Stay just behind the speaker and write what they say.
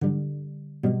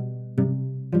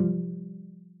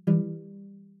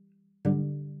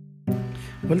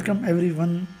Welcome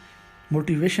everyone,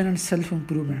 motivation and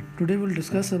self-improvement. Today we'll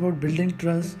discuss about building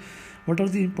trust. What are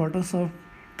the importance of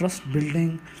trust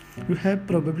building? You have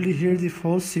probably heard the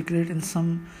false secret in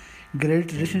some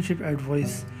great relationship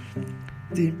advice.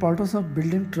 The importance of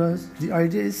building trust, the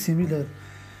idea is similar.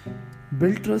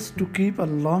 Build trust to keep a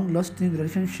long-lasting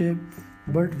relationship,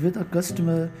 but with a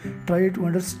customer, try to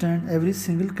understand every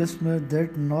single customer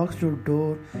that knocks your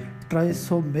door. Try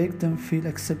so make them feel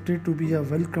accepted to be a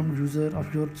welcome user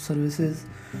of your services.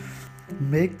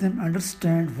 Make them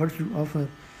understand what you offer.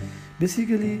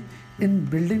 Basically, in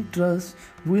building trust,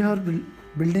 we are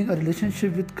building a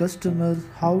relationship with customers,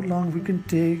 how long we can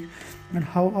take, and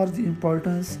how are the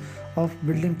importance of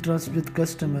building trust with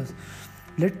customers.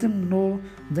 Let them know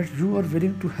that you are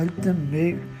willing to help them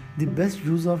make the best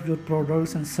use of your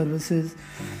products and services.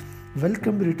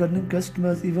 Welcome returning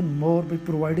customers even more by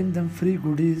providing them free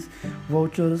goodies,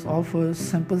 vouchers, offers,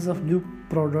 samples of new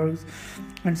products,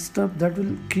 and stuff that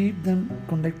will keep them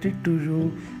connected to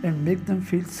you and make them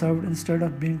feel served instead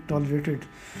of being tolerated.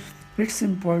 It's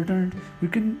important. We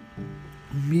can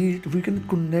meet, we can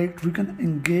connect, we can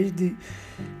engage the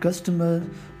customer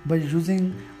by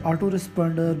using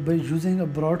autoresponder, by using a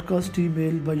broadcast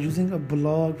email, by using a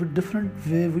blog. With different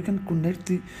way we can connect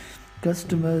the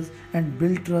customers and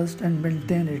build trust and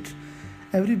maintain it.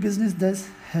 Every business that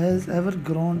has ever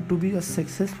grown to be a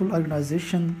successful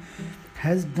organization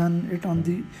has done it on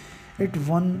the it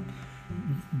one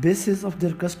basis of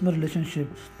their customer relationship.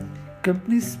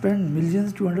 Companies spend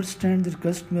millions to understand their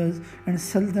customers and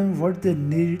sell them what they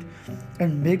need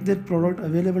and make their product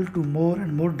available to more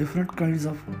and more different kinds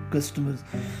of customers.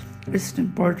 It's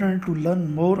important to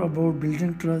learn more about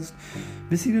building trust.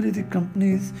 Basically, the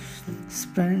companies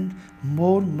spend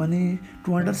more money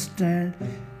to understand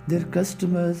their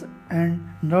customers and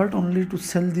not only to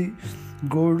sell the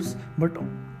goods but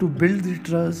to build the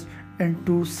trust and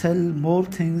to sell more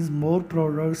things, more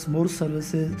products, more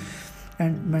services,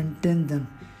 and maintain them.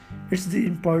 It's the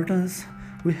importance.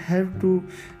 We have to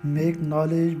make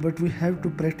knowledge, but we have to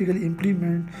practically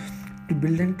implement to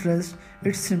building trust.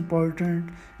 It's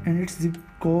important and it's the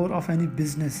core of any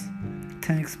business.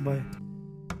 Thanks. Bye.